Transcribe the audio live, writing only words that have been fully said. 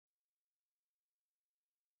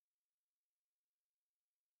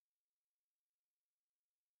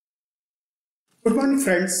Good morning,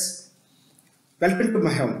 friends. Welcome to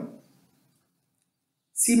my home.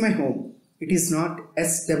 See my home. It is not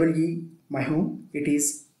SWE my home. It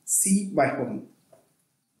is C my home.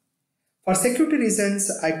 For security reasons,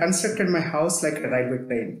 I constructed my house like a railway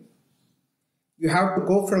train. You have to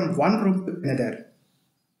go from one room to another.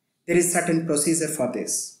 There is certain procedure for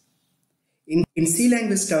this. In C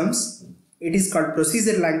language terms, it is called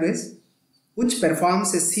procedure language, which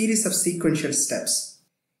performs a series of sequential steps.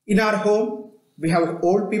 In our home, we have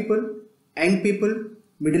old people, young people,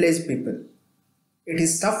 middle-aged people. It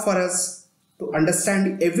is tough for us to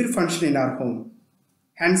understand every function in our home.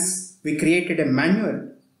 Hence, we created a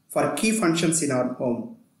manual for key functions in our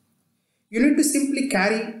home. You need to simply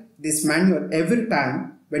carry this manual every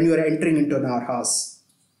time when you are entering into our house.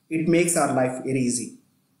 It makes our life very easy.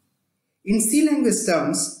 In C language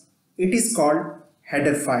terms, it is called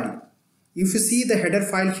header file. If you see the header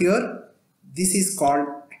file here, this is called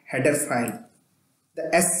header file. The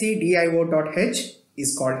stdio.h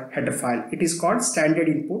is called header file. It is called standard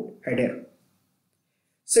input header.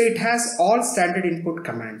 So it has all standard input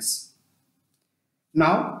commands.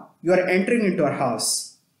 Now you are entering into our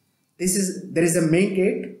house. There is a main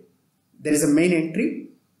gate, there is a main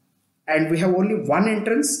entry, and we have only one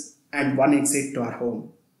entrance and one exit to our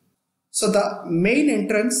home. So the main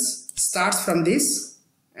entrance starts from this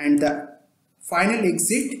and the final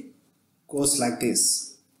exit goes like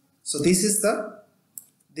this. So this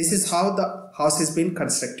is how the house has been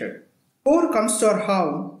constructed. Whoever comes to our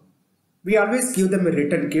home, we always give them a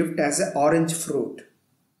return gift as an orange fruit.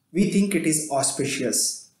 We think it is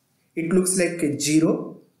auspicious. It looks like a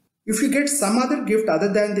zero. If you get some other gift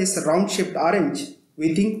other than this round shaped orange,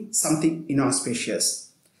 we think something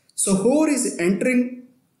inauspicious. So whoever is entering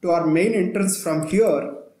to our main entrance from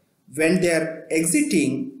here, when they are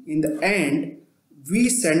exiting in the end, we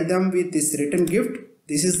send them with this return gift.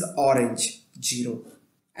 This is the orange, 0.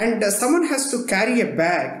 And someone has to carry a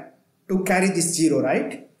bag to carry this 0,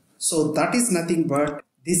 right? So that is nothing but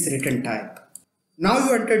this return type. Now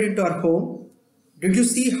you entered into our home. Did you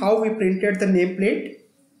see how we printed the nameplate?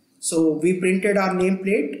 So we printed our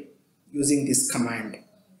nameplate using this command.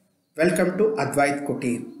 Welcome to Advait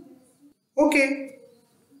Kutir. Okay.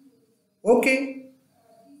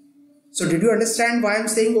 So did you understand why I'm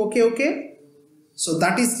saying okay? So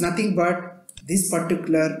that is nothing but this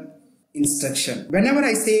particular instruction. Whenever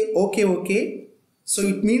I say okay, so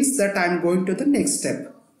it means that I am going to the next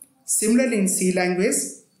step. Similarly in C language,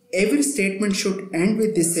 every statement should end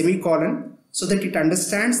with this semicolon so that it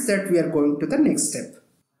understands that we are going to the next step.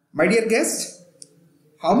 My dear guest,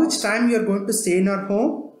 how much time you are going to stay in our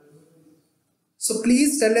home? So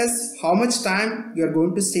please tell us how much time you are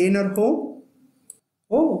going to stay in our home.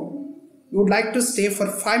 Oh, you would like to stay for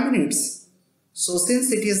 5 minutes. So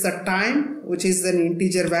since it is the time which is an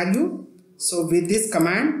integer value, so with this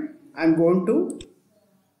command I am going to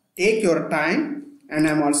take your time and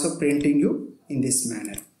I am also printing you in this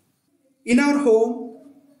manner. In our home,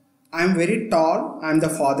 I am very tall, I am the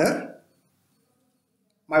father.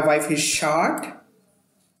 My wife is short.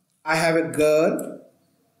 I have a girl.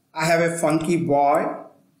 I have a funky boy.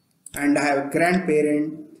 And I have a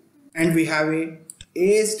grandparent. And we have a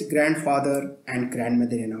aged grandfather and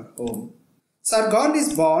grandmother in our home. So our girl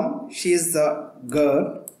is born, she is the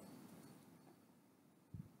girl,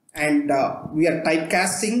 and we are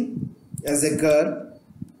typecasting as a girl,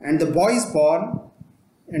 and the boy is born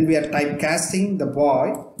and we are typecasting the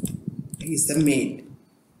boy, he is the male.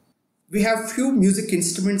 We have few music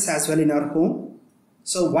instruments as well in our home.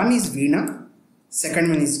 So one is veena, second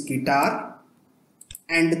one is guitar,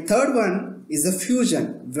 and the third one is a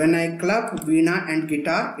fusion. When I clap veena and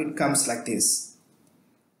guitar, it comes like this.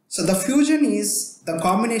 So the fusion is the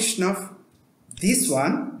combination of this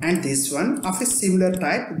one and this one of a similar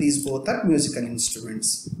type. These both are musical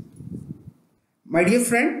instruments. My dear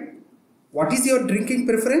friend, what is your drinking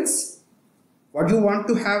preference? What do you want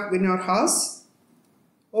to have in your house?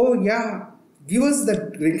 Oh yeah, give us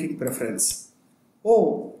the drinking preference.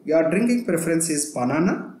 Oh, your drinking preference is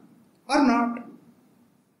banana or not?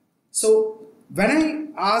 So when I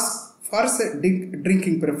ask for a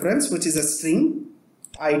drinking preference, which is a string,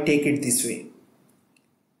 I take it this way.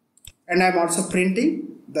 And I am also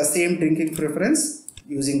printing the same drinking preference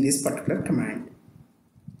using this particular command.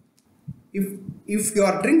 If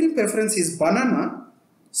your drinking preference is banana,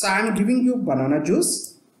 so I am giving you banana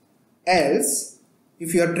juice. Else,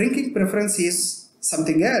 if your drinking preference is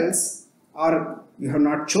something else or you have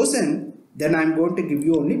not chosen, then I am going to give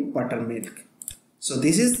you only buttermilk. So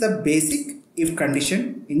this is the basic if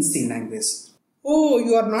condition in C language. Oh,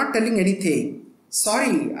 you are not telling anything.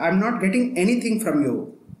 Sorry, I am not getting anything from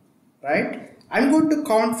you. Right? I'm going to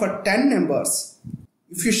count for 10 numbers.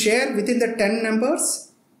 If you share within the 10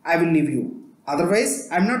 numbers, I will leave you. Otherwise,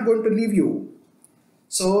 I'm not going to leave you.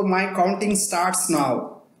 So my counting starts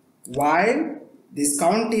now. While this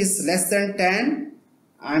count is less than 10,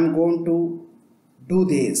 I'm going to do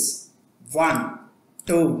this. 1,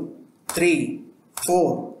 2, 3,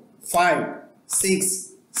 4, 5,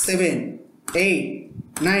 6, 7, 8,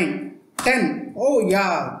 9, 10. Oh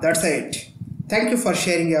yeah, that's it. Thank you for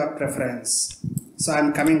sharing your preference. So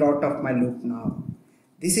I'm coming out of my loop now.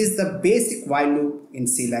 This is the basic while loop in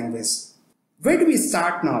C language. Where do we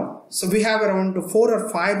start now? So we have around 4 or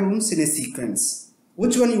 5 rooms in a sequence.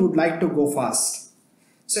 Which one you would like to go first?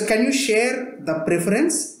 So can you share the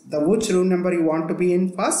preference, which room number you want to be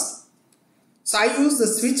in first? So I use the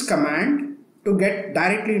switch command to get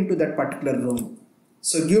directly into that particular room.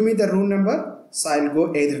 So give me the room number. So I'll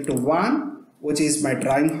go either to 1, which is my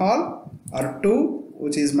drawing hall, or 2,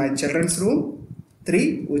 which is my children's room,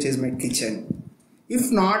 3, which is my kitchen.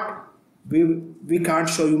 If not, we can't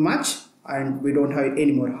show you much and we don't have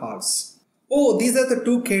any more halls. Oh, these are the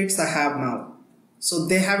 2 kids I have now. So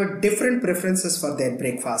they have different preferences for their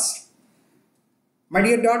breakfast. My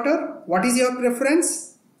dear daughter, what is your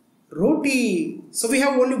preference? Roti. So we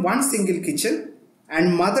have only one single kitchen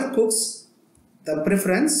and mother cooks the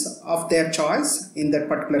preference of their choice in that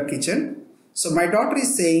particular kitchen. So my daughter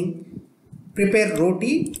is saying prepare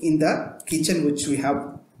roti in the kitchen which we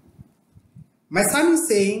have. My son is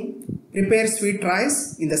saying prepare sweet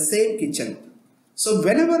rice in the same kitchen. So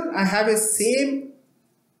whenever I have a same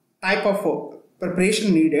type of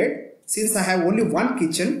preparation needed, since I have only one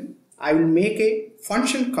kitchen, I will make a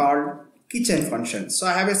function called kitchen function. So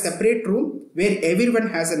I have a separate room where everyone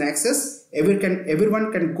has an access.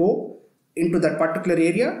 Everyone can go into that particular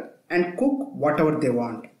area and cook whatever they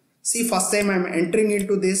want. See, first time I'm entering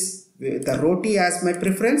into this with the roti as my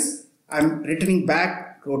preference. I'm returning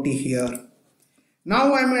back roti here.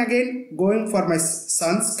 Now I'm again going for my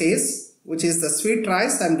son's case, which is the sweet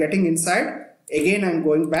rice I'm getting inside. Again I'm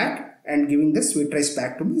going back and giving the sweet rice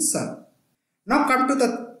back to my son. Now come to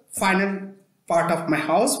the final part of my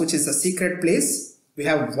house, which is the secret place. We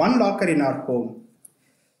have one locker in our home.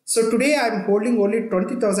 So today I am holding only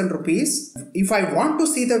 20,000 rupees. If I want to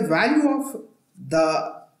see the value of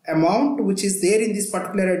the amount which is there in this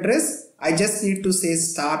particular address, I just need to say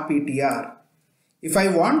star PTR. If I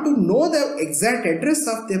want to know the exact address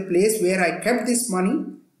of the place where I kept this money,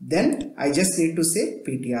 then I just need to say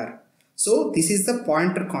PTR. So this is the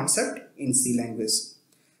pointer concept in C language.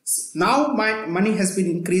 Now my money has been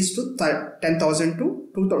increased to 10,000 to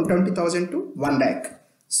 20,000 to 1 lakh.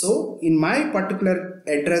 So in my particular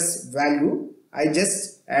address value, I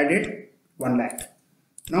just added 1 lakh.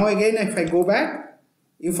 Now again, if I go back,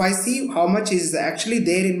 if I see how much is actually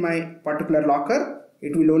there in my particular locker,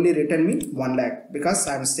 it will only return me 1 lakh because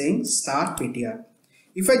I am saying star PTR.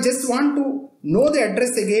 If I just want to know the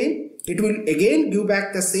address again, it will again give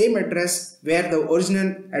back the same address where the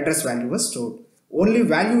original address value was stored. Only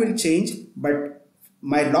value will change, but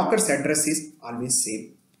my locker's address is always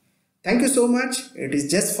same. Thank you so much. It is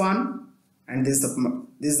just fun, and this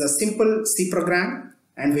is a simple C program,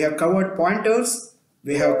 and we have covered pointers,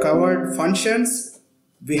 we have covered functions,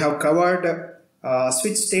 we have covered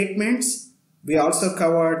switch statements, we also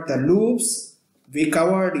covered the loops, we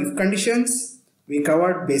covered if conditions, we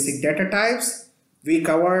covered basic data types, we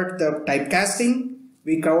covered the typecasting,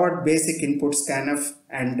 we covered basic input scanf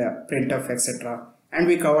and printf, etc. And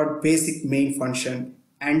we covered basic main function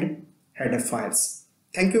and header files.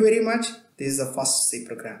 Thank you very much. This is the first C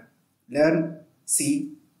program. Learn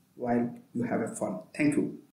C while you have a fun. Thank you.